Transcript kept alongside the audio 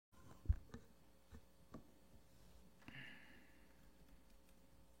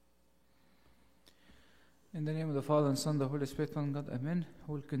In the name of the Father and Son, the Holy Spirit, one God, Amen.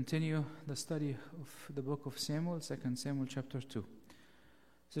 We'll continue the study of the book of Samuel, 2 Samuel chapter 2.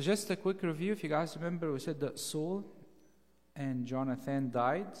 So just a quick review. If you guys remember, we said that Saul and Jonathan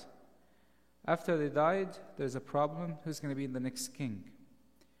died. After they died, there's a problem. Who's going to be the next king?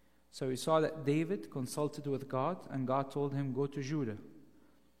 So we saw that David consulted with God, and God told him, go to Judah.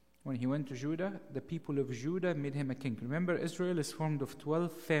 When he went to Judah, the people of Judah made him a king. Remember, Israel is formed of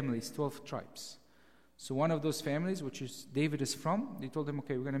 12 families, 12 tribes. So one of those families, which is David is from, they told him,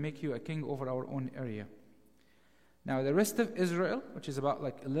 okay, we're going to make you a king over our own area. Now the rest of Israel, which is about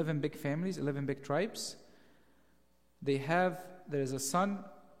like 11 big families, 11 big tribes, there is a son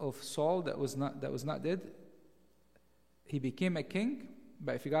of Saul that was not dead. He became a king,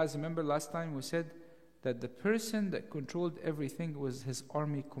 but if you guys remember last time we said that the person that controlled everything was his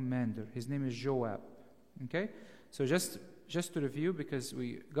army commander. His name is Joab. Okay? So just to review, because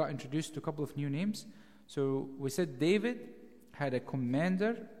we got introduced to a couple of new names. So we said David had a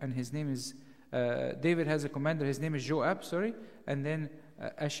commander, and his name is David has a commander. His name is Joab. And then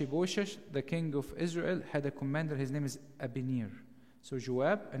Ashiboshesh, the king of Israel, had a commander. His name is Abinir. So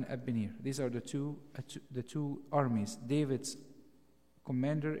Joab and Abinir. These are the two armies. David's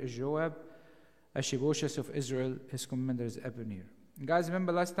commander is Joab. Ashiboshesh of Israel, his commander is Abinir. And guys,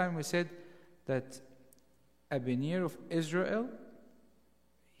 remember last time we said that Abinir of Israel,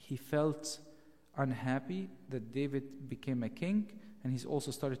 he felt unhappy that David became a king, and he's also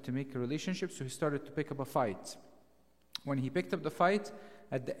started to make a relationship, so he started to pick up a fight. When he picked up the fight,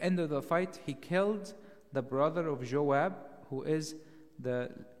 at the end of the fight, he killed the brother of Joab, who is the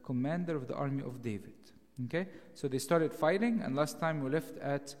commander of the army of David. Okay? So they started fighting, and last time we left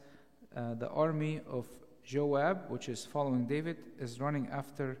at the army of Joab, which is following David, is running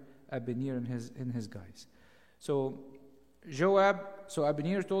after Abinir and his guys. So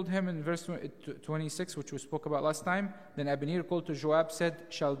Abinir told him in verse 26, which we spoke about last time, then Abinir called to Joab, said,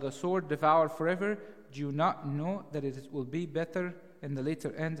 shall the sword devour forever? Do you not know that it will be better in the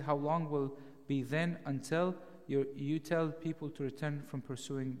later end? How long will be then until you tell people to return from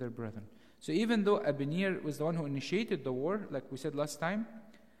pursuing their brethren? So even though Abinir was the one who initiated the war, like we said last time,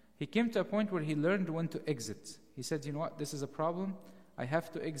 he came to a point where he learned when to exit. He said, you know what, this is a problem. I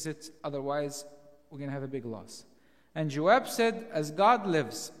have to exit, otherwise we're going to have a big loss. And Joab said, as God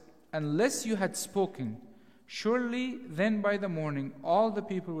lives, unless you had spoken, surely then by the morning all the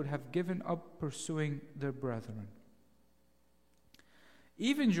people would have given up pursuing their brethren.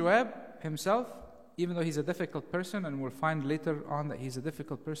 Even Joab himself, even though he's a difficult person, and we'll find later on that he's a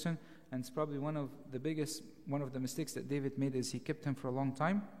difficult person, and it's probably one of the mistakes that David made is he kept him for a long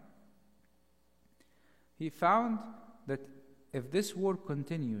time. He found that if this war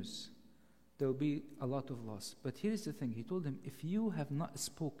continues, there will be a lot of loss. But here's the thing. He told him, if you have not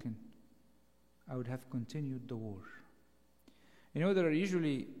spoken, I would have continued the war. You know, there are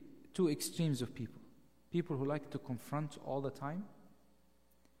usually two extremes of people. People who like to confront all the time,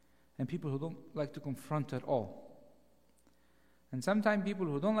 and people who don't like to confront at all. And sometimes people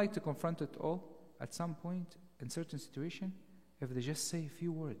who don't like to confront at all, at some point, in certain situation, if they just say a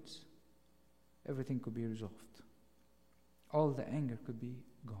few words, everything could be resolved. All the anger could be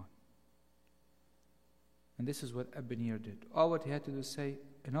gone. And this is what Abinir did. All what he had to do is say,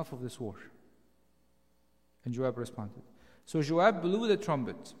 enough of this war. And Joab responded. So Joab blew the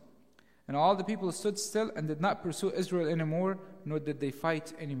trumpet, and all the people stood still and did not pursue Israel anymore, nor did they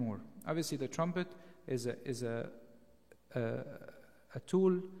fight anymore. Obviously, the trumpet is a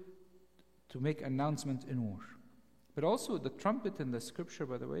tool to make announcement in war. But also, the trumpet in the scripture,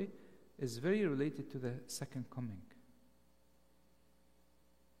 by the way, is very related to the second coming.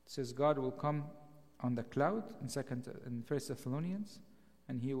 It says God will come on the cloud in 1 Thessalonians,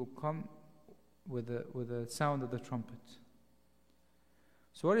 and he will come with the sound of the trumpet.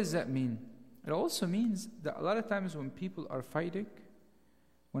 So what does that mean? It also means that a lot of times when people are fighting,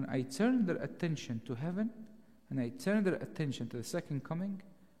 when I turn their attention to heaven and I turn their attention to the second coming,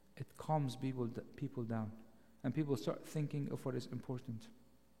 it calms people down, and people start thinking of what is important.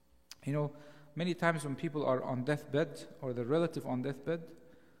 You know, many times when people are on deathbed, or their relative on deathbed,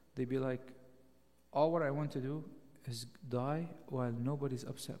 they be like, all what I want to do is die while nobody's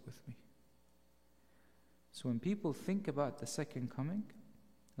upset with me. So when people think about the second coming,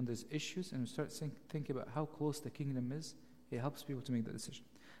 and there's issues, and start thinking about how close the kingdom is, it helps people to make the decision.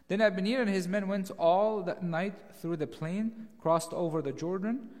 Then Abinir and his men went all that night through the plain, crossed over the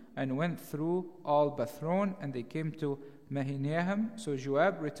Jordan, and went through all Bathron, and they came to Mahanaim. So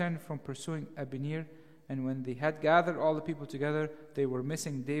Joab returned from pursuing Abinir, and when they had gathered all the people together, they were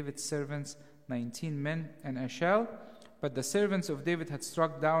missing David's servants, 19 men and a shell. But the servants of David had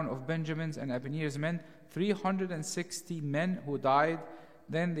struck down of Benjamin's and Abinir's men 360 men who died.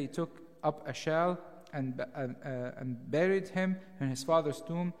 Then they took up a shell and buried him in his father's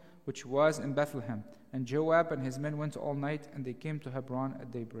tomb, which was in Bethlehem. And Joab and his men went all night, and they came to Hebron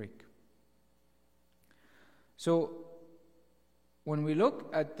at daybreak. So, when we look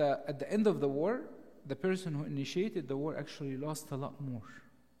at the end of the war, the person who initiated the war actually lost a lot more.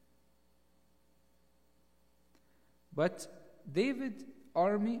 But David's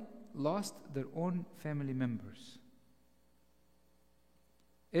army lost their own family members.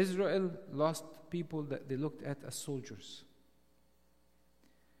 Israel lost people that they looked at as soldiers.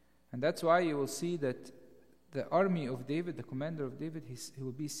 And that's why you will see that the army of David, the commander of David, he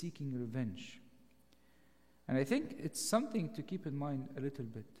will be seeking revenge. And I think it's something to keep in mind a little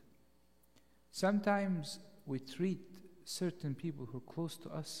bit. Sometimes we treat certain people who are close to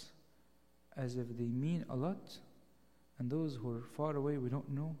us as if they mean a lot, and those who are far away we don't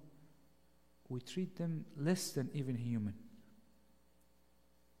know, we treat them less than even human.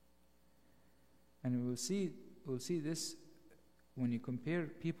 And we'll see this when you compare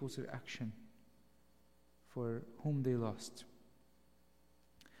people's reaction for whom they lost.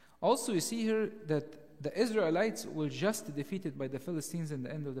 Also, you see here that the Israelites were just defeated by the Philistines in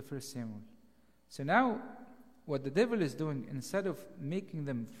the end of the first Samuel. So now, what the devil is doing, instead of making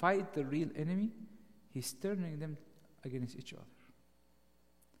them fight the real enemy, he's turning them against each other.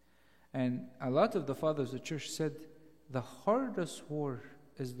 And a lot of the fathers of the church said, the hardest war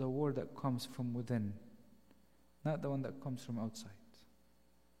is the war that comes from within, not the one that comes from outside.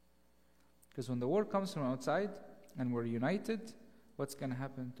 Because when the war comes from outside and we're united, what's going to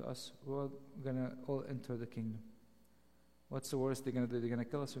happen to us? We're going to all enter the kingdom. What's the worst they're going to do? They're going to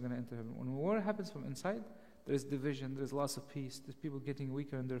kill us, we're going to enter heaven. When war happens from inside, there's division, there's loss of peace, there's people getting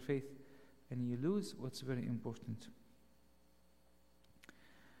weaker in their faith, and you lose what's very important.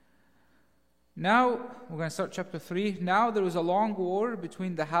 Now, we're going to start chapter 3. Now there was a long war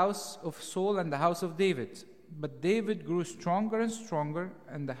between the house of Saul and the house of David. But David grew stronger and stronger,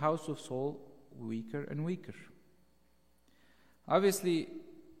 and the house of Saul weaker and weaker. Obviously,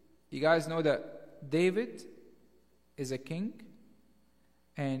 you guys know that David is a king,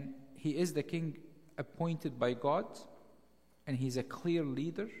 and he is the king appointed by God, and he's a clear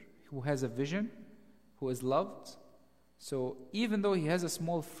leader who has a vision, who is loved. So even though he has a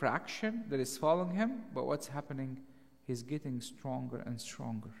small fraction that is following him, but what's happening? He's getting stronger and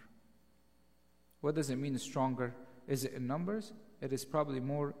stronger. What does it mean stronger? Is it in numbers? It is probably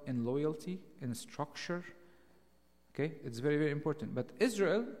more in loyalty, in structure. Okay, it's very, very important. But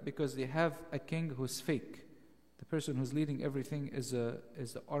Israel, because they have a king who's fake, the person who's leading everything is the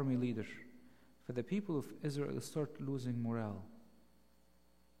army leader. For the people of Israel, start losing morale.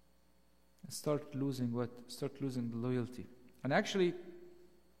 Start losing what? Start losing the loyalty. And actually,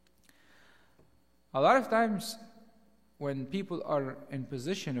 a lot of times when people are in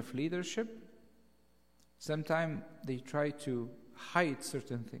position of leadership, sometimes they try to hide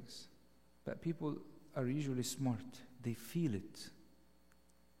certain things. But people are usually smart. They feel it.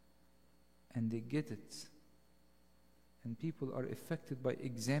 And they get it. And people are affected by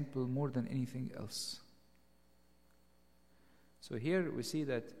example more than anything else. So here we see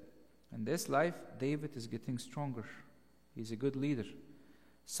that in this life, David is getting stronger. He's a good leader.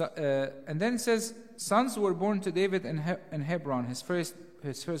 So, and then it says, sons were born to David in Hebron. His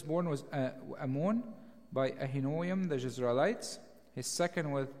firstborn was Ammon by Ahinoam the Jezreelites. His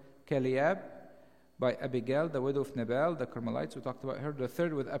second was Kaliab by Abigail, the widow of Nabal, the Carmelites. We talked about her. The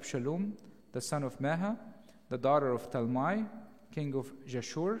third was Absalom, the son of Maha, the daughter of Talmai, king of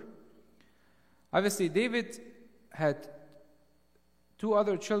Jashur. Obviously, David had two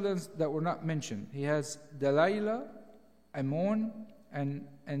other children that were not mentioned. He has Delilah, Ammon, and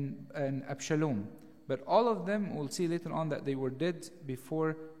Absalom. But all of them, we'll see later on that they were dead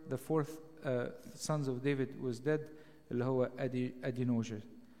before the fourth sons of David was dead, Adonijah.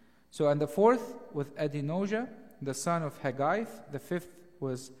 So, and the fourth was Adonijah, the son of Haggith. The fifth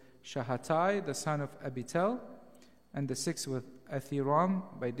was Shahatai, the son of Abital. And the sixth was Athiram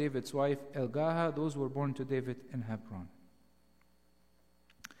by David's wife Elgaha. Those were born to David in Hebron.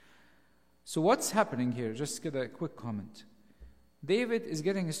 So what's happening here? Just get a quick comment. David is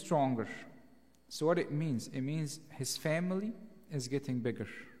getting stronger. So what it means? It means his family is getting bigger.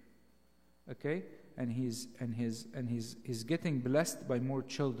 Okay? And he's getting blessed by more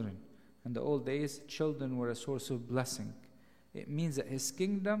children. In the old days, children were a source of blessing. It means that his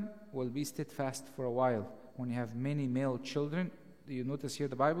kingdom will be steadfast for a while. When you have many male children, you notice here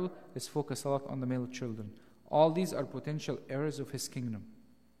the Bible is focused a lot on the male children. All these are potential heirs of his kingdom.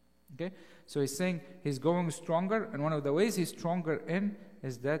 Okay? So he's saying he's going stronger, and one of the ways he's stronger in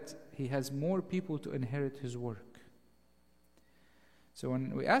is that he has more people to inherit his work. So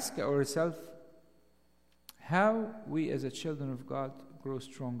when we ask ourselves how we as a children of God grow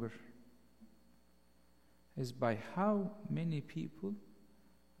stronger, is by how many people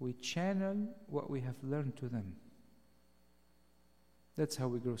we channel what we have learned to them. That's how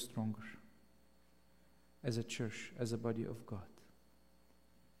we grow stronger as a church, as a body of God.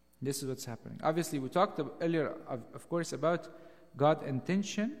 This is what's happening. Obviously, we talked earlier, of course, about God's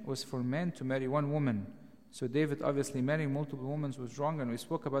intention was for men to marry one woman. So David obviously marrying multiple women was wrong, and we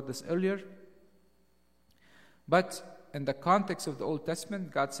spoke about this earlier. But in the context of the Old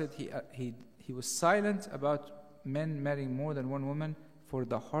Testament, God said he was silent about men marrying more than one woman for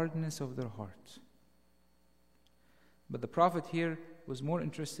the hardness of their heart. But the prophet here was more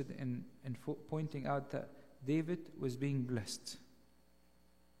interested in pointing out that David was being blessed.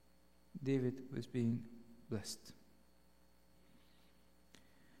 David was being blessed.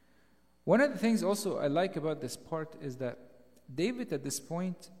 One of the things also I like about this part is that David at this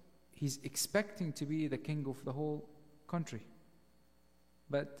point, he's expecting to be the king of the whole country.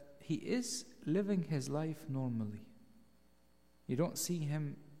 But he is living his life normally. You don't see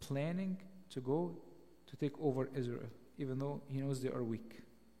him planning to go to take over Israel, even though he knows they are weak.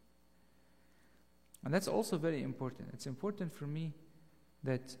 And that's also very important. It's important for me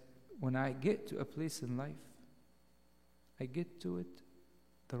that when I get to a place in life, I get to it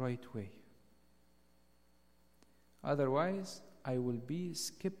the right way. Otherwise, I will be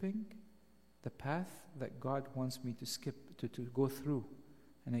skipping the path that God wants me to skip, to go through.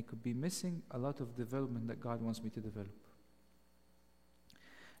 And I could be missing a lot of development that God wants me to develop.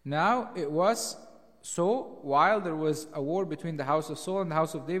 Now, it was so, while there was a war between the house of Saul and the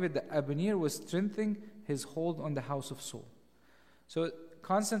house of David, that Abner was strengthening his hold on the house of Saul. So,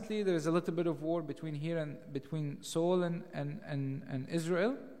 constantly there is a little bit of war between Saul and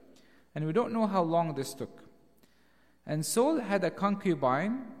Israel. And we don't know how long this took. And Saul had a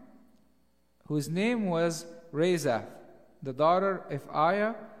concubine whose name was Rezah, the daughter of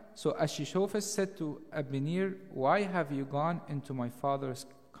Aiah. So Ahithophel said to Abner, "Why have you gone into my father's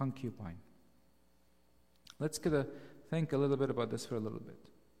concubine?" Let's think a little bit about this for a little bit.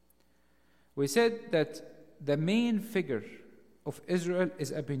 We said that the main figure of Israel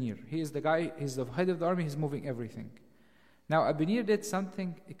is Abner. He is the guy, he's the head of the army, he's moving everything. Now Abner did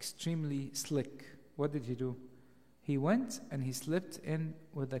something extremely slick. What did he do? He went and he slipped in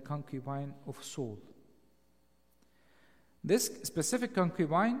with the concubine of Saul. This specific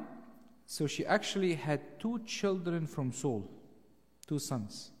concubine, so she actually had 2 children from Saul, 2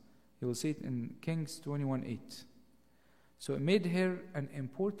 sons. You will see it in Kings 21:8. So it made her an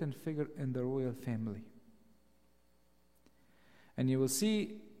important figure in the royal family. And you will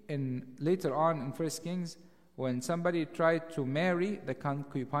see later on in 1 Kings, when somebody tried to marry the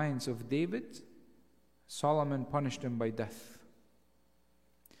concubines of David, Solomon punished him by death.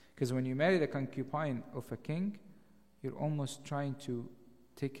 Because when you marry the concubine of a king, you're almost trying to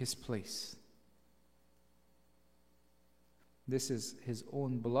take his place. This is his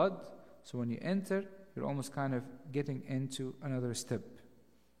own blood, so when you enter, you're almost kind of getting into another step.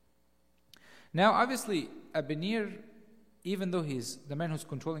 Now, obviously, Abner, even though he's the man who's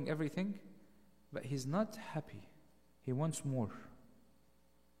controlling everything, but he's not happy. He wants more.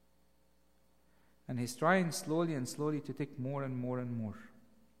 And he's trying slowly to take more and more and more.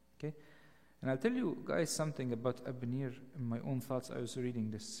 Okay? And I'll tell you guys something about Abner in my own thoughts. I was reading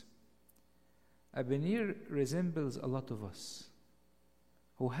this. Abner resembles a lot of us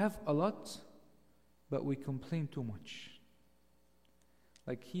who have a lot, but we complain too much.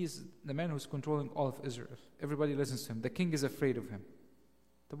 Like he's the man who's controlling all of Israel. Everybody listens to him. The king is afraid of him.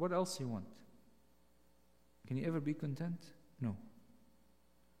 Then what else do you want? Can you ever be content? No.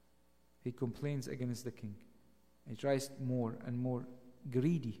 He complains against the king. He tries more and more,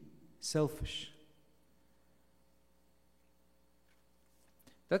 greedy, selfish.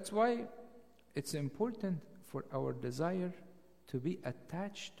 That's why it's important for our desire to be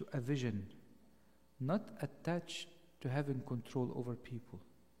attached to a vision, not attached to having control over people.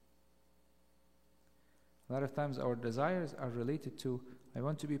 A lot of times our desires are related to, I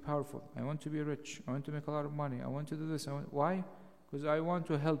want to be powerful, I want to be rich, I want to make a lot of money, I want to do this. Why? Because I want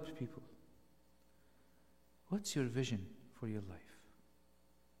to help people. What's your vision for your life?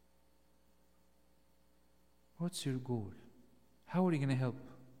 What's your goal? How are you going to help?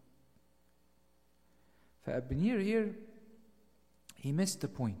 For Abner here, he missed the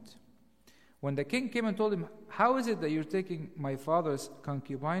point. When the king came and told him, how is it that you're taking my father's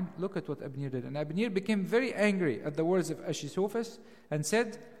concubine? Look at what Abner did. And Abner became very angry at the words of Ahithophel and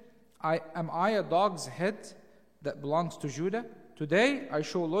said, Am I a dog's head that belongs to Judah? Today I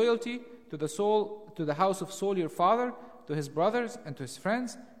show loyalty to the house of Saul your father, to his brothers and to his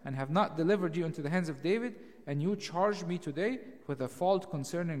friends, and have not delivered you into the hands of David, and you charge me today with a fault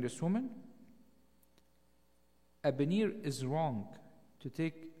concerning this woman? Abner is wrong to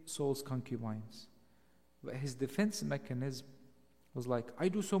take Saul's concubines, but his defense mechanism was like, I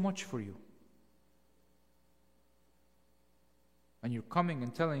do so much for you, and you're coming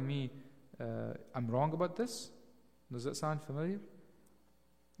and telling me I'm wrong about this? Does that sound familiar?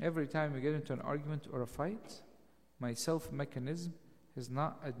 Every time we get into an argument or a fight, my self-mechanism is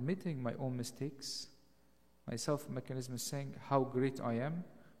not admitting my own mistakes. My self-mechanism is saying how great I am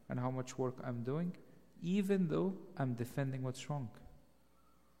and how much work I'm doing, even though I'm defending what's wrong.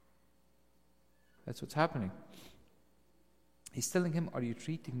 That's what's happening. He's telling him, are you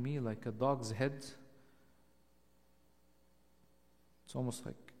treating me like a dog's head? It's almost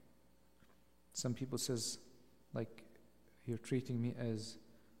like some people says, like, you're treating me as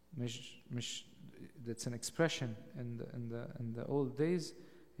mish. That's an expression in the old days.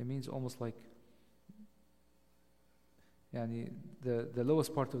 It means almost like the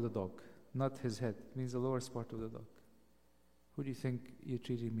lowest part of the dog, not his head. It means the lowest part of the dog. Who do you think you're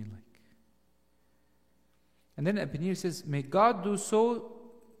treating me like? And then Abner says, may God do so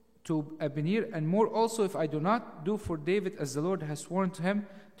to Abner, and more also if I do not do for David as the Lord has sworn to him,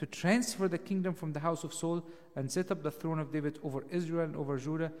 to transfer the kingdom from the house of Saul and set up the throne of David over Israel and over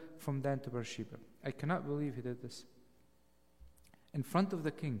Judah from Dan to Beersheba. I cannot believe he did this. In front of the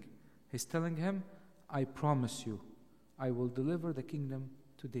king, he's telling him, I promise you, I will deliver the kingdom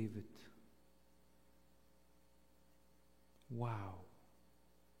to David. Wow.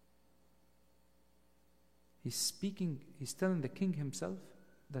 He's telling the king himself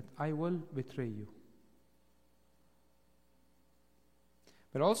that I will betray you.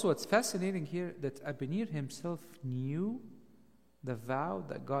 But also it's fascinating here that Abner himself knew the vow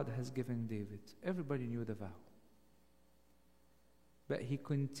that God has given David. Everybody knew the vow. But he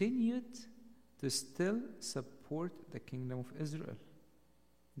continued to still support the kingdom of Israel.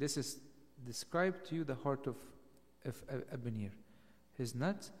 This is described to you the heart of Abner. He's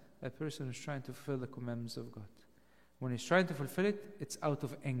not a person who's trying to fulfill the commandments of God. When he's trying to fulfill it, it's out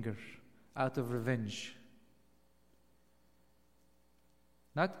of anger, out of revenge.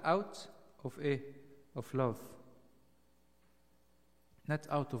 Not out of love. Not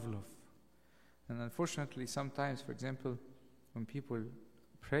out of love. And unfortunately, sometimes, for example, when people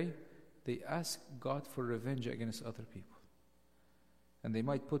pray, they ask God for revenge against other people. And they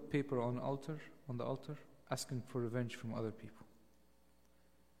might put paper on the altar, asking for revenge from other people.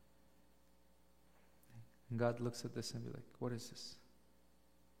 And God looks at this and be like, what is this?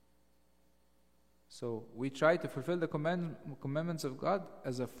 So we try to fulfill the commandments of God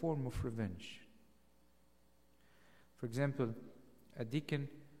as a form of revenge. For example, a deacon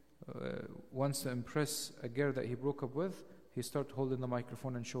wants to impress a girl that he broke up with. He starts holding the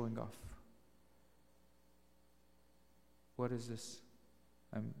microphone and showing off. What is this?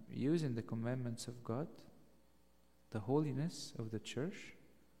 I'm using the commandments of God, the holiness of the church,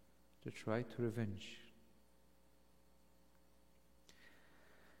 to try to revenge.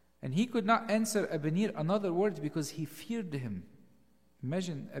 And he could not answer Abner another word because he feared him.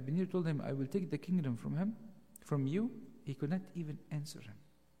 Imagine, Abner told him, I will take the kingdom from you. He could not even answer him.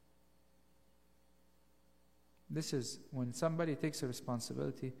 This is when somebody takes a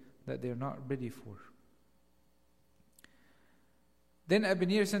responsibility that they're not ready for. Then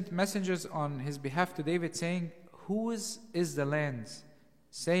Abner sent messengers on his behalf to David, saying, whose is the land?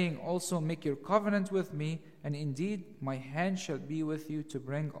 Saying also, make your covenant with me, and indeed my hand shall be with you to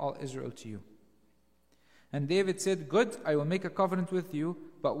bring all Israel to you. And David said, good, I will make a covenant with you,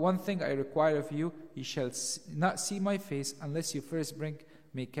 but one thing I require of you, you shall not see my face unless you first bring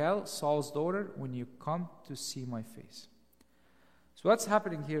Michal, Saul's daughter, when you come to see my face. So what's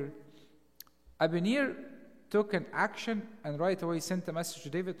happening here? Abner took an action and right away sent a message to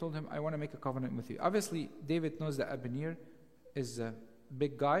David, told him, I want to make a covenant with you. Obviously, David knows that Abner is a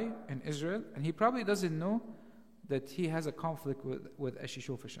big guy in Israel, and he probably doesn't know that he has a conflict with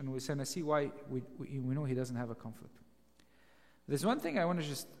Ashishophish, and we're going to see why we know he doesn't have a conflict. There's one thing I want to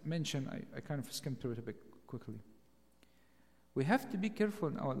just mention. I kind of skimmed through it a bit quickly. We have to be careful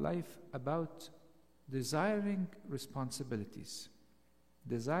in our life about desiring responsibilities,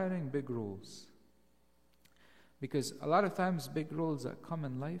 desiring big roles. Because a lot of times big roles that come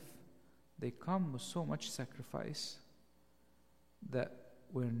in life, they come with so much sacrifice that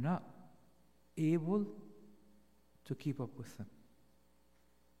we're not able to keep up with them.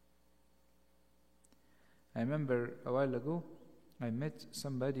 I remember a while ago, I met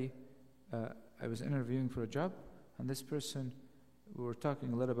somebody I was interviewing for a job, and this person, we were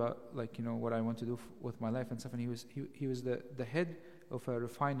talking a lot about what I want to do with my life and stuff. And he was the head of a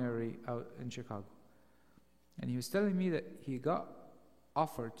refinery out in Chicago, and he was telling me that he got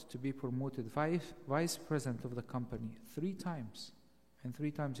offered to be promoted vice president of the company 3 times, and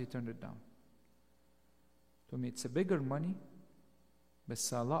 3 times he turned it down. Told me it's a bigger money, but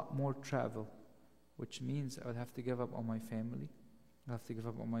it's a lot more travel, which means I would have to give up on my family. I have to give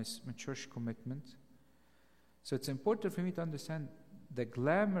up on my church commitment. So it's important for me to understand the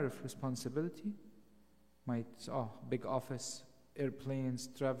glamour of responsibility. Big office, airplanes,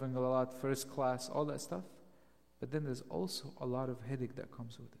 traveling a lot, first class, all that stuff. But then there's also a lot of headache that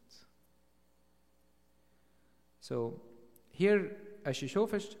comes with it. So here,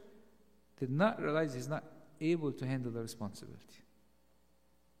 Ahishophesh did not realize he's not able to handle the responsibility.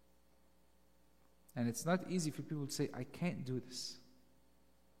 And it's not easy for people to say, I can't do this.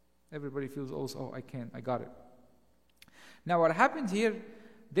 Everybody feels also, I can't, I got it. Now what happened here,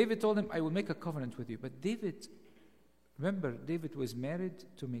 David told him, I will make a covenant with you. But David was married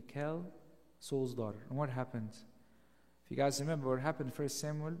to Michal, Saul's daughter. And what happened? If you guys remember what happened in 1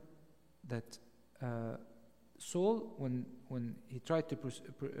 Samuel, that Saul, when he tried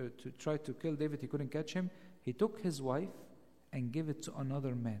to kill David, he couldn't catch him. He took his wife and gave it to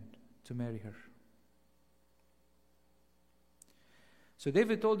another man to marry her. So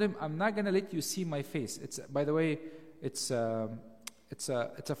David told him, I'm not going to let you see my face. By the way, it's a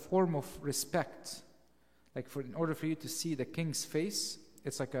form of respect. In order for you to see the king's face,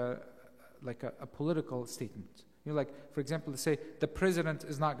 it's like a political statement. For example, to say the president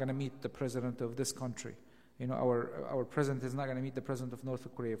is not going to meet the president of this country. Our president is not going to meet the president of North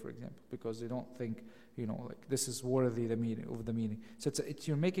Korea, for example, because they don't think, this is worthy of the meeting. So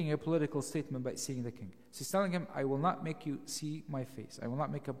you're making a political statement by seeing the king. So he's telling him, I will not make you see my face. I will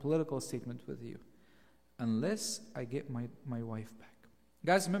not make a political statement with you unless I get my wife back.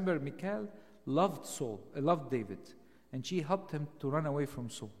 Guys, remember, Michal loved David, and she helped him to run away from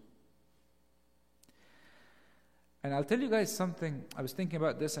Saul. And I'll tell you guys something. I was thinking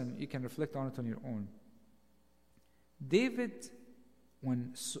about this, and you can reflect on it on your own. David,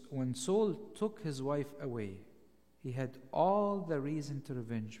 when Saul took his wife away, he had all the reason to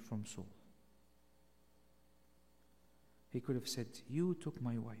revenge from Saul. He could have said, you took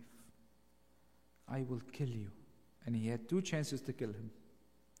my wife, I will kill you. And he had 2 chances to kill him,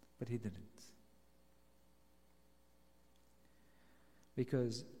 but he didn't.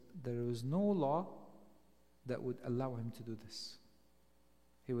 Because there was no law that would allow him to do this.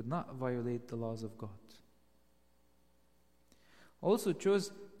 He would not violate the laws of God. Also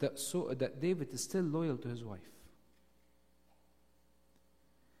shows that David is still loyal to his wife.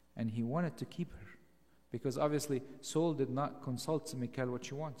 And he wanted to keep her. Because obviously Saul did not consult Michal what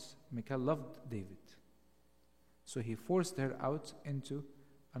she wants. Michal loved David. So he forced her out into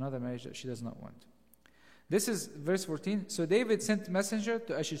another marriage that she does not want. This is verse 14. So David sent a messenger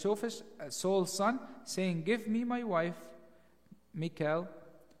to Ahishophesh, Saul's son, saying, give me my wife, Michal,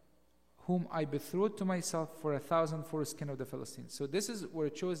 whom I betrothed to myself for 1,000 foreskin of the Philistines. So this is where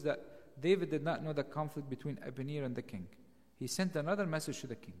it shows that David did not know the conflict between Abner and the king. He sent another message to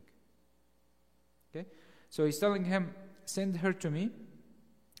the king. Okay? So he's telling him, send her to me,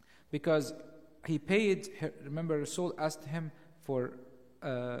 because he paid her. Remember, Saul asked him to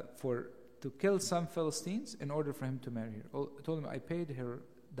kill some Philistines in order for him to marry her. I told him, I paid her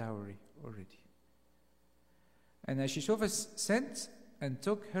dowry already. And Ahishophesh sent and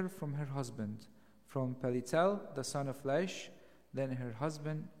took her from her husband, from Pelitel, the son of Laish. Then her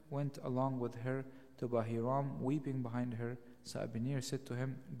husband went along with her to Bahiram, weeping behind her. So Abner said to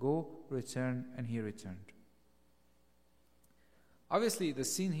him, go, return, and he returned. Obviously, the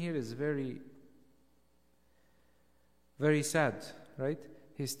scene here is very, very sad, right?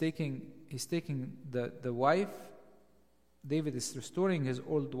 He's taking the wife. David is restoring his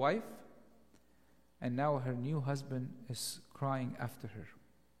old wife, and now her new husband is crying after her.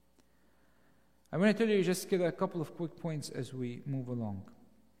 I'm going to tell you just a couple of quick points as we move along.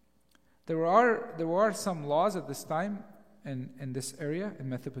 There were some laws at this time in this area, in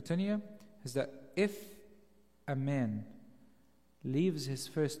Mesopotamia, is that if a man leaves his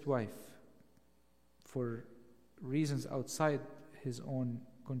first wife for reasons outside his own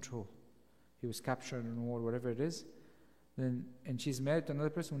control, he was captured in war, whatever it is, and she's married to another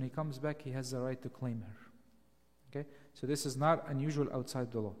person, when he comes back, he has the right to claim her. Okay? So this is not unusual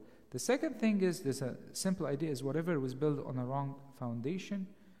outside the law. The second thing is, there's a simple idea, is whatever was built on a wrong foundation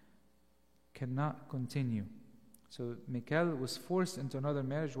cannot continue. So Michal was forced into another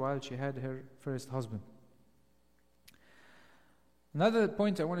marriage while she had her first husband. Another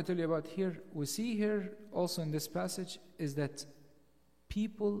point I want to tell you about here, we see here also in this passage, is that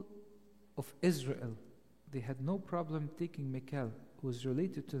people of Israel, they had no problem taking Michal, who was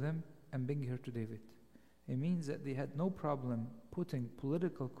related to them, and bringing her to David. It means that they had no problem putting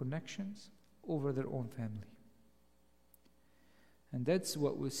political connections over their own family. And that's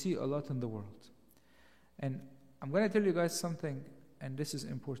what we see a lot in the world. And I'm going to tell you guys something, and this is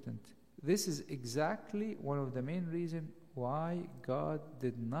important. This is exactly one of the main reasons why God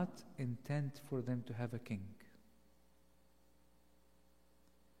did not intend for them to have a king.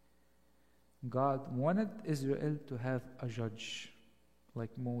 God wanted Israel to have a judge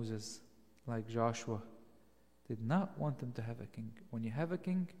like Moses, like Joshua. Did not want them to have a king. When you have a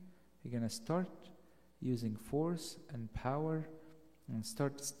king, you're going to start using force and power and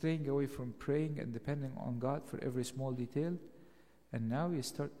start straying away from praying and depending on God for every small detail. And now you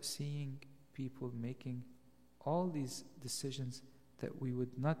start seeing people making all these decisions that we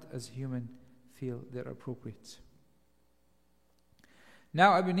would not as human feel they're appropriate.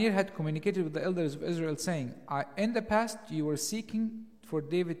 Now Abner had communicated with the elders of Israel saying, in the past you were seeking for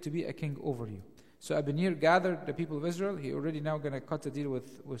David to be a king over you. So Abner gathered the people of Israel. He already now going to cut a deal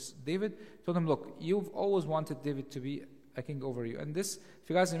with David. Told him, look, you've always wanted David to be a king over you. And this, if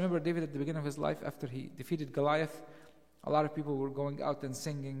you guys remember David at the beginning of his life, after he defeated Goliath, a lot of people were going out and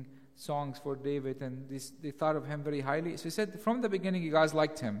singing songs for David, and they thought of him very highly. So he said, from the beginning you guys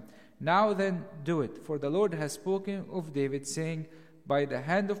liked him. Now then do it, for the Lord has spoken of David, saying, by the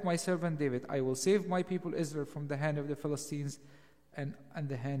hand of my servant David, I will save my people Israel from the hand of the Philistines and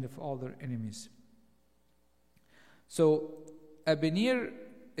the hand of all their enemies. So Abner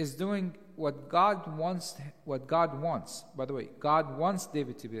is doing what God wants. By the way, God wants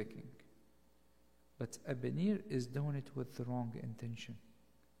David to be a king. But Abner is doing it with the wrong intention.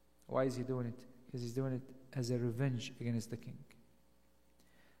 Why is he doing it? Because he's doing it as a revenge against the king.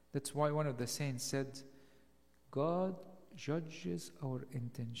 That's why one of the saints said, God judges our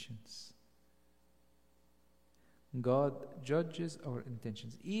intentions. God judges our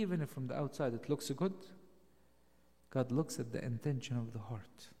intentions. Even if from the outside it looks good, God looks at the intention of the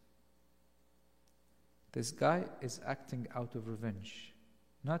heart. This guy is acting out of revenge,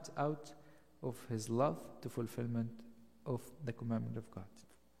 not out of his love to fulfillment of the commandment of God.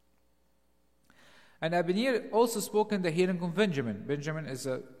 And Abner also spoke in the hearing of Benjamin. Benjamin is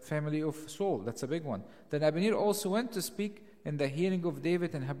a family of Saul. That's a big one. Then Abner also went to speak in the hearing of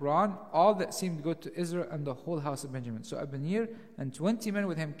David and Hebron, all that seemed good to Israel and the whole house of Benjamin. So Abner and 20 men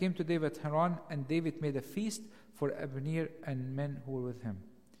with him came to David at Hebron, and David made a feast for Abner and men who were with him.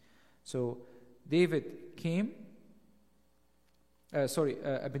 So Abner came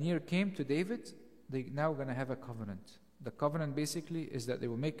to David. They're now going to have a covenant. The covenant basically is that they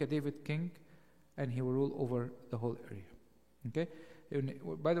will make a David king, and he will rule over the whole area. Okay.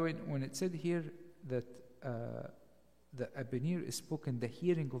 By the way, when it said here that the Abner is spoken the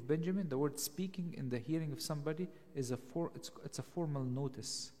hearing of Benjamin, the word speaking in the hearing of somebody is it's a formal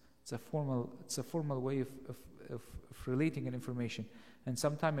notice. It's a formal way of relating an information, and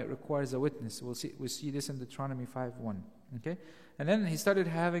sometimes it requires a witness. We see this in Deuteronomy 5:1. Okay, and then he started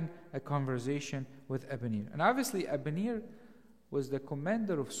having a conversation with Abner, and obviously Abner was the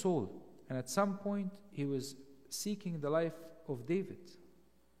commander of Saul. And at some point, he was seeking the life of David.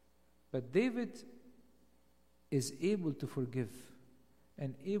 But David is able to forgive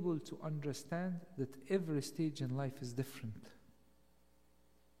and able to understand that every stage in life is different.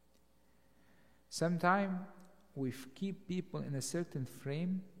 Sometimes we keep people in a certain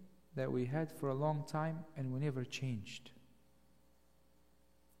frame that we had for a long time and we never changed.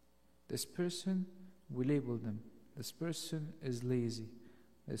 This person, we label them. This person is lazy.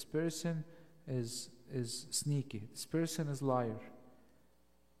 This person is sneaky. This person is liar.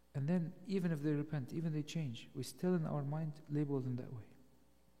 And then even if they repent, even they change, we still in our mind label them that way.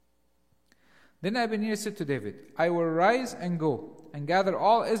 Then Abner said to David, I will rise and go and gather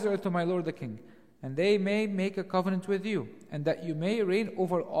all Israel to my lord the king, and they may make a covenant with you, and that you may reign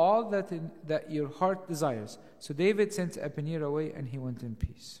over all that your heart desires. So David sent Abner away, and he went in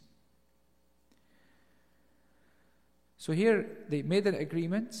peace. So here they made an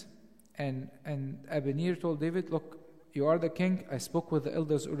agreement, and Abner told David, look, you are the king. I spoke with the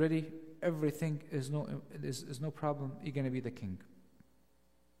elders already. Everything is no problem. You're going to be the king.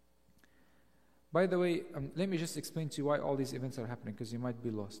 By the way, let me just explain to you why all these events are happening, because you might be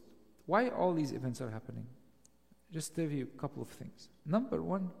lost. Why all these events are happening? Just tell you a couple of things. Number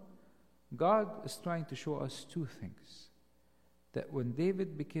one, God is trying to show us two things. That when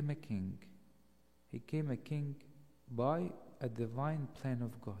David became a king, he became a king by a divine plan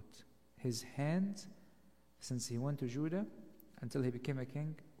of God. His hand, since he went to Judah, until he became a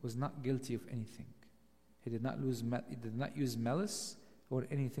king, was not guilty of anything. He did not use malice or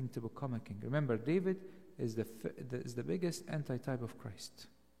anything to become a king. Remember, David is the biggest anti-type of Christ.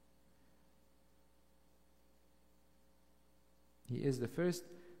 He is the first,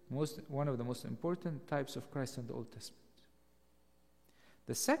 one of the most important types of Christ in the Old Testament.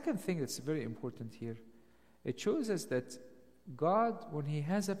 The second thing that's very important here, it shows us that God, when He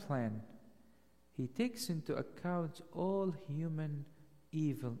has a plan, He takes into account all human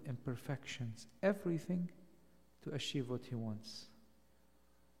evil, imperfections, everything to achieve what He wants.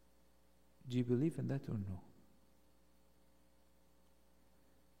 Do you believe in that or no?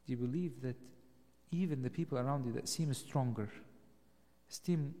 Do you believe that even the people around you that seem stronger,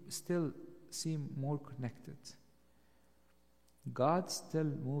 still seem more connected, God still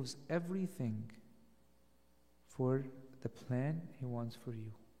moves everything for the plan He wants for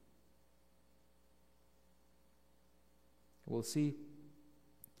you? We'll see.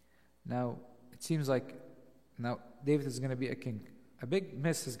 Now, it seems like now David is going to be a king. A big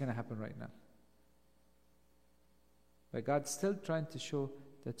mess is going to happen right now. But God's still trying to show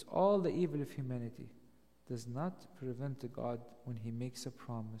that all the evil of humanity does not prevent God when He makes a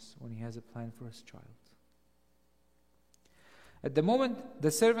promise, when He has a plan for His child. At the moment,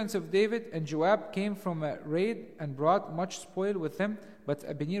 the servants of David and Joab came from a raid and brought much spoil with them, but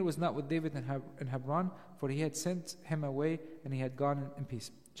Abner was not with David in Hebron, for he had sent him away and he had gone in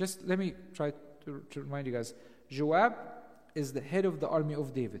peace. Just let me try to remind you guys. Joab is the head of the army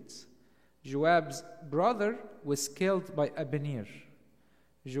of David. Joab's brother was killed by Abner.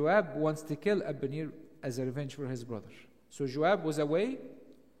 Joab wants to kill Abner as a revenge for his brother. So Joab was away,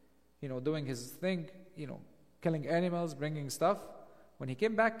 doing his thing, killing animals, bringing stuff. When he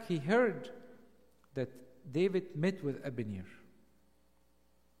came back, he heard that David met with Abner.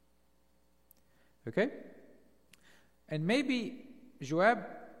 Okay? And maybe Joab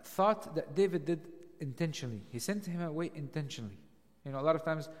thought that David did intentionally. He sent him away intentionally. A lot of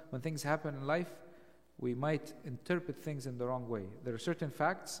times when things happen in life, we might interpret things in the wrong way. There are certain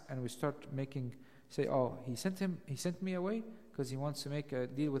facts, and we start say, oh, he sent me away because he wants to make a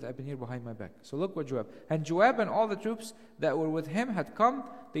deal with Abner behind my back. So look what Joab. And Joab and all the troops that were with him had come.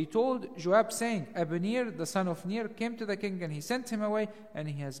 They told Joab, saying, Abner, the son of Ner, came to the king, and he sent him away, and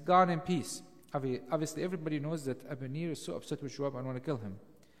he has gone in peace. Obviously, everybody knows that Abner is so upset with Joab and want to kill him.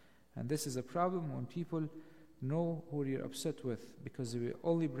 And this is a problem when people know who you're upset with, because they will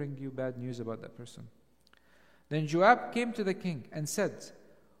only bring you bad news about that person. Then Joab came to the king and said,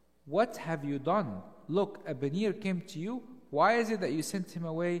 what have you done? Look, Abner came to you. Why is it that you sent him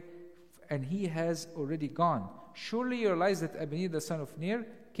away and he has already gone? Surely you realize that Abner, the son of Ner,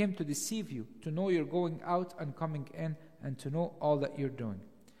 came to deceive you, to know you're going out and coming in, and to know all that you're doing.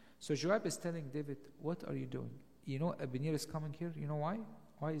 So Joab is telling David, what are you doing? Abner is coming here. You know why?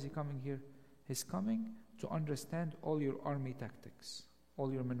 Why is he coming here? He's coming to understand all your army tactics,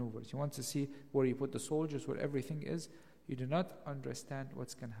 all your maneuvers. He wants to see where you put the soldiers, where everything is. You do not understand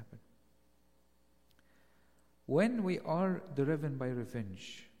what's going to happen. When we are driven by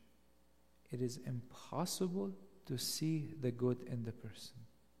revenge, it is impossible to see the good in the person.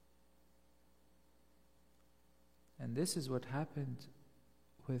 And this is what happened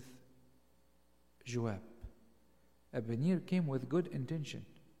with Joab. Abner came with good intention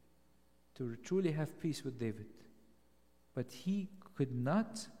to truly have peace with David. But he could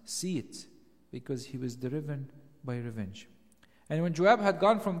not see it because he was driven by revenge. And when Joab had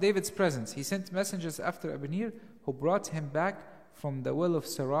gone from David's presence, he sent messengers after Abner, who brought him back from the well of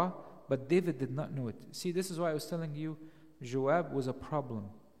Sarah, but David did not know it. See, this is why I was telling you, Joab was a problem,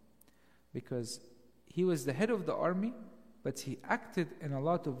 because he was the head of the army, but he acted in a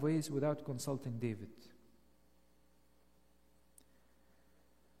lot of ways without consulting David.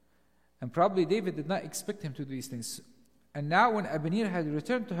 And probably David did not expect him to do these things. And now when Abner had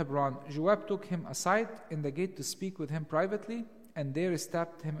returned to Hebron, Joab took him aside in the gate to speak with him privately, and there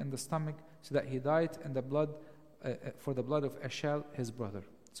stabbed him in the stomach, so that he died in the blood for the blood of Ashal, his brother.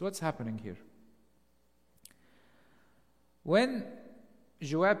 So what's happening here? When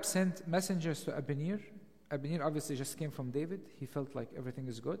Joab sent messengers to Abner obviously just came from David. He felt like everything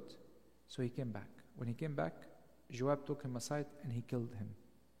is good, so he came back. When he came back, Joab took him aside and he killed him.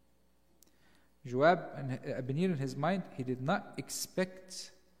 Joab and Abner, in his mind, he did not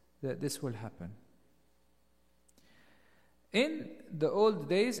expect that this will happen. In the old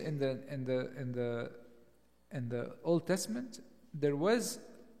days, in the Old Testament, there was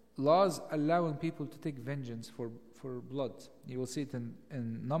laws allowing people to take vengeance for blood. You will see it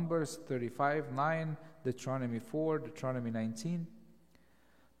in Numbers 35:9, Deuteronomy 4, Deuteronomy 19.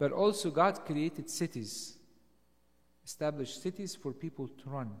 But also God created cities established cities for people to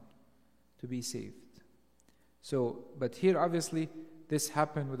run, to be saved. So, but here obviously this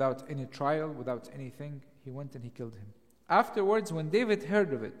happened without any trial, without anything. He went and he killed him. Afterwards, when David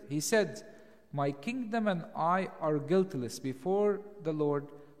heard of it, he said, "My kingdom and I are guiltless before the Lord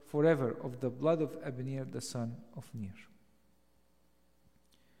forever of the blood of Abner the son of Ner."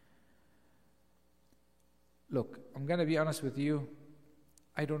 Look, I'm going to be honest with you.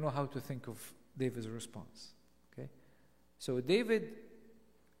 I don't know how to think of David's response. Okay? So David,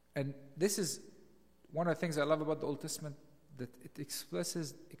 and this is one of the things I love about the Old Testament, that it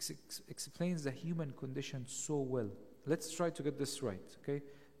explains the human condition so well. Let's try to get this right, okay?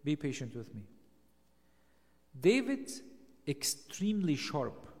 Be patient with me. David, extremely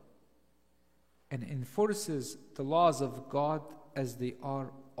sharp, and enforces the laws of God as they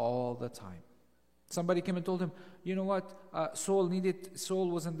are all the time. Somebody came and told him, "You know what, Saul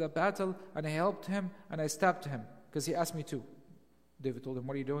was in the battle, and I helped him, and I stabbed him, because he asked me to." David told him,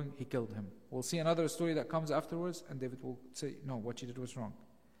 "What are you doing?" He killed him. We'll see another story that comes afterwards, and David will say, "No, what you did was wrong."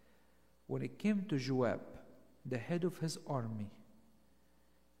 When it came to Joab, the head of his army,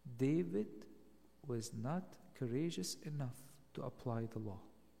 David was not courageous enough to apply the law.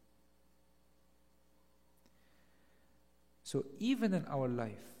 So even in our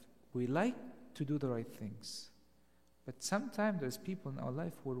life, we like to do the right things, but sometimes there's people in our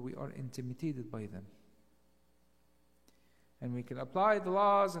life where we are intimidated by them. And we can apply the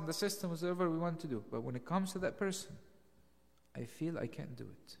laws and the systems, whatever we want to do. But when it comes to that person, I feel I can't do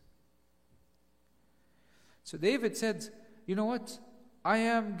it. So David said, "You know what? I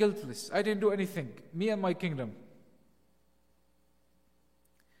am guiltless. I didn't do anything. Me and my kingdom."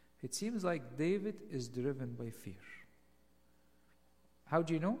 It seems like David is driven by fear. How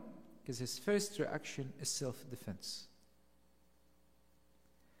do you know? Because his first reaction is self-defense.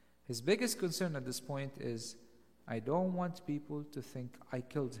 His biggest concern at this point is, "I don't want people to think I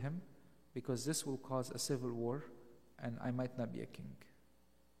killed him, because this will cause a civil war and I might not be a king."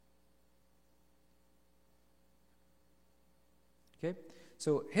 Okay?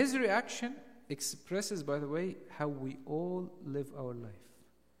 So his reaction expresses, by the way, how we all live our life.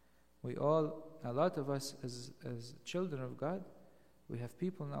 A lot of us as children of God, we have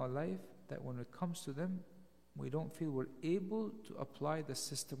people in our life that when it comes to them, we don't feel we're able to apply the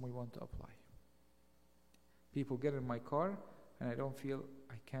system we want to apply. People get in my car, and I don't feel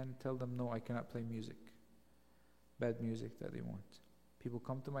I can tell them, "No, I cannot play music," bad music that they want. People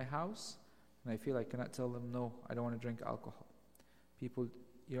come to my house, and I feel I cannot tell them, "No, I don't want to drink alcohol." People,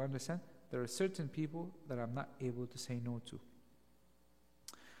 you understand? There are certain people that I'm not able to say no to.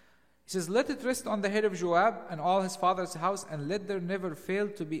 He says, "Let it rest on the head of Joab and all his father's house, and let there never fail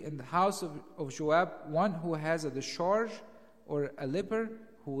to be in the house of Joab one who has a discharge or a leper,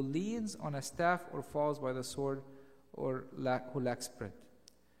 who leans on a staff or falls by the sword, or who lacks bread."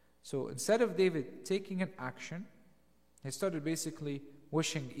 So instead of David taking an action, he started basically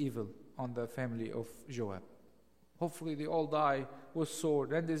wishing evil on the family of Joab. Hopefully they all die with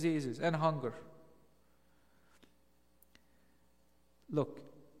sword and diseases and hunger. Look,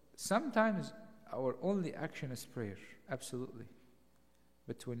 sometimes our only action is prayer, absolutely.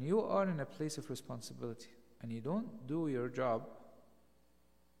 But when you are in a place of responsibility and you don't do your job,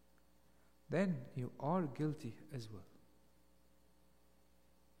 then you are guilty as well.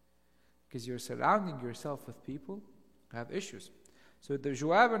 Because you're surrounding yourself with people who have issues. So the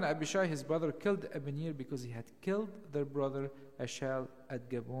Joab and Abishai, his brother, killed Abner because he had killed their brother Ashal at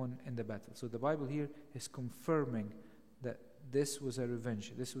Gabon in the battle. So the Bible here is confirming that this was a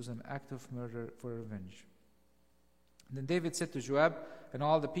revenge. This was an act of murder for revenge. And then David said to Joab and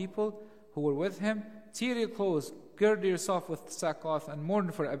all the people who were with him, "Tear your clothes, gird yourself with sackcloth, and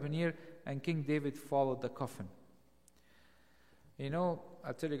mourn for Abner." And King David followed the coffin. You know,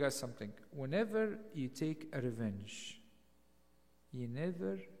 I'll tell you guys something. Whenever you take a revenge, you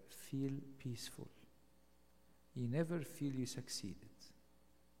never feel peaceful. You never feel you succeeded.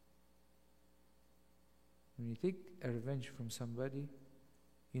 When you take a revenge from somebody,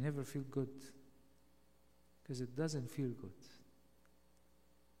 you never feel good. Because it doesn't feel good.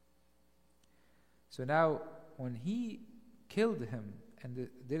 So now, when he killed him and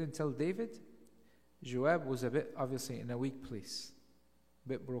didn't tell David, Joab was a bit, obviously, in a weak place. A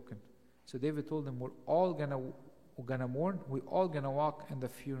bit broken. So David told him, we're all gonna mourn. We're all gonna walk in the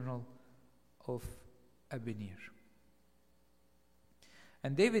funeral of Abner.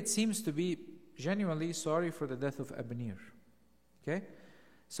 And David seems to be genuinely sorry for the death of Abner. Okay?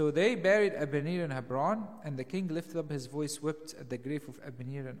 So they buried Abner in Hebron, and the king lifted up his voice, wept at the grave of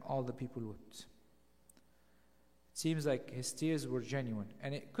Abner, and all the people wept. It seems like his tears were genuine.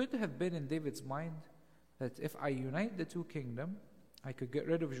 And it could have been in David's mind that if I unite the two kingdoms, I could get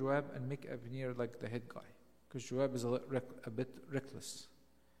rid of Joab and make Abner like the head guy. Because Joab is a bit reckless.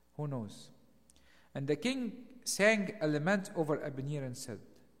 Who knows? And the king sang a lament over Abner and said,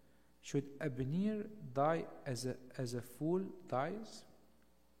 should Abner die as a fool dies?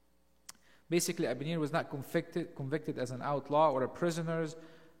 Basically, Abner was not convicted as an outlaw or a prisoner.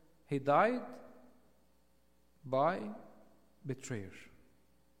 He died by betrayal.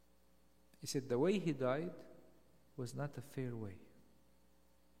 He said the way he died was not a fair way.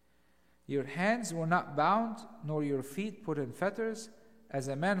 Your hands were not bound, nor your feet put in fetters. As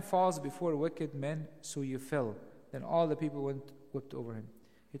a man falls before wicked men, so you fell. Then all the people wept over him.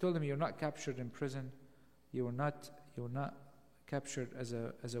 He told them, you're not captured in prison. You were not captured as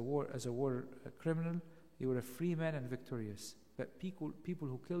a war criminal. You were a free man and victorious. But people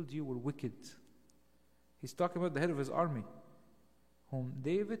who killed you were wicked. He's talking about the head of his army, whom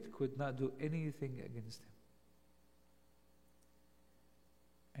David could not do anything against him.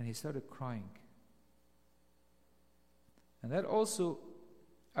 And he started crying. And that also,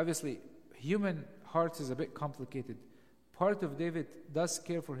 obviously, human heart is a bit complicated. Part of David does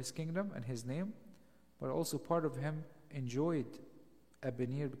care for his kingdom and his name, but also part of him enjoyed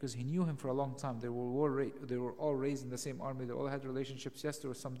Abner because he knew him for a long time. They were all raised in the same army. They all had relationships. Yes, there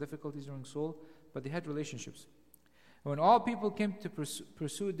were some difficulties during Saul, but they had relationships. When all people came to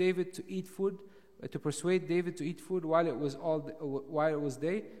pursue David to eat food, to persuade David to eat food while it was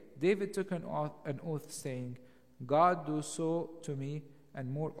day, David took an oath saying, God do so to me and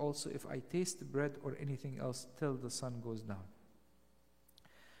more also if I taste bread or anything else till the sun goes down.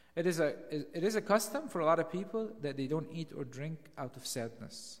 It is a custom for a lot of people that they don't eat or drink out of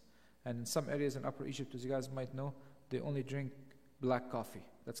sadness. And in some areas in Upper Egypt, as you guys might know, they only drink black coffee.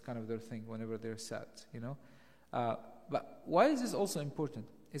 That's kind of their thing whenever they're sad, But why is this also important?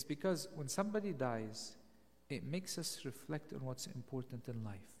 It's because when somebody dies, it makes us reflect on what's important in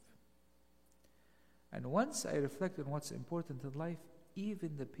life. And once I reflect on what's important in life,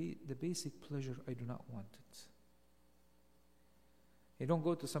 even the basic pleasure, I do not want it. You don't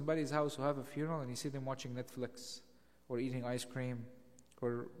go to somebody's house who have a funeral and you see them watching Netflix or eating ice cream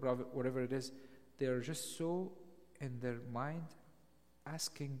or whatever it is. They are just so in their mind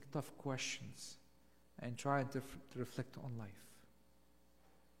asking tough questions and trying to reflect on life.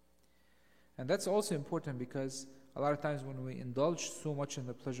 And that's also important because a lot of times when we indulge so much in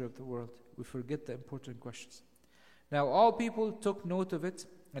the pleasure of the world, we forget the important questions. Now all people took note of it,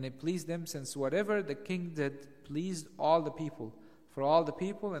 and it pleased them, since whatever the king did pleased all the people. For all the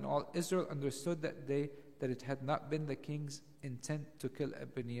people and all Israel understood that day that it had not been the king's intent to kill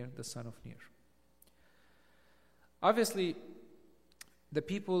Abner, the son of Ner. Obviously, the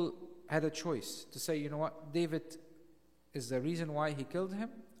people had a choice to say, you know what, David is the reason why he killed him,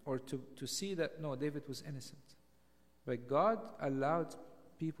 or to see that, no, David was innocent. But God allowed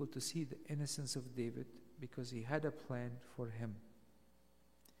people to see the innocence of David because he had a plan for him.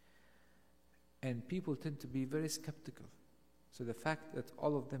 And people tend to be very skeptical. So the fact that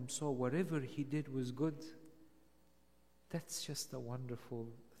all of them saw whatever he did was good, that's just a wonderful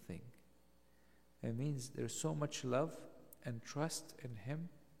thing. It means there's so much love and trust in him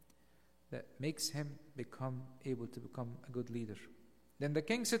that makes him able to become a good leader. Then the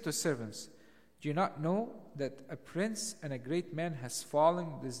king said to his servants, do you not know that a prince and a great man has fallen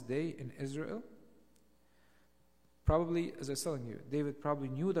this day in Israel? Probably, as I was telling you, David probably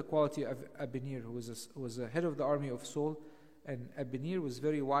knew the quality of Abner, who was the head of the army of Saul. And Abner was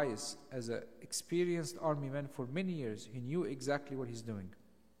very wise as an experienced army man for many years. He knew exactly what he's doing.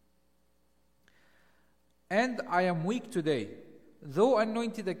 And I am weak today, though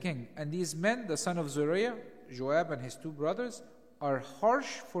anointed a king. And these men, the son of Zeruiah, Joab and his two brothers, are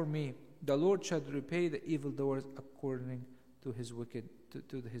harsh for me. The Lord shall repay the evildoers according to his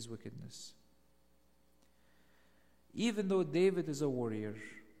wickedness. Even though David is a warrior,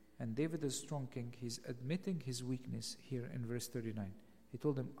 and David is a strong king, he's admitting his weakness here in verse 39. He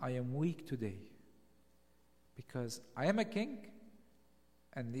told him, I am weak today because I am a king,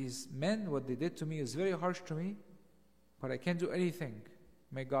 and these men, what they did to me is very harsh to me, but I can't do anything.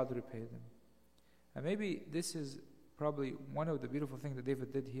 May God repay them. And maybe this is probably one of the beautiful things that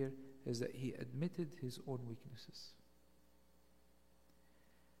David did here, is that he admitted his own weaknesses.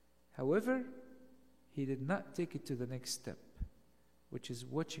 However, he did not take it to the next step, which is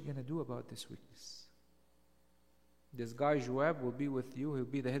what you're going to do about this weakness. This guy Joab will be with you. He'll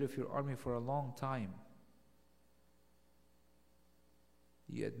be the head of your army for a long time.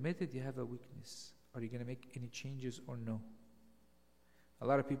 You admitted you have a weakness. Are you going to make any changes or no? A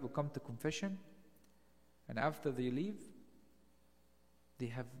lot of people come to confession, and after they leave, they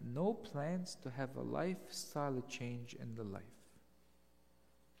have no plans to have a lifestyle change in the life.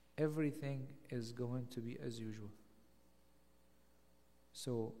 Everything is going to be as usual.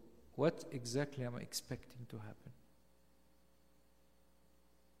 So, what exactly am I expecting to happen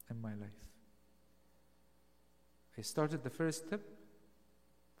in my life? I started the first step,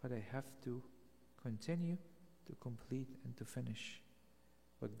 but I have to continue to complete and to finish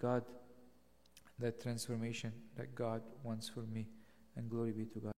what God, that transformation that God wants for me. And glory be to God.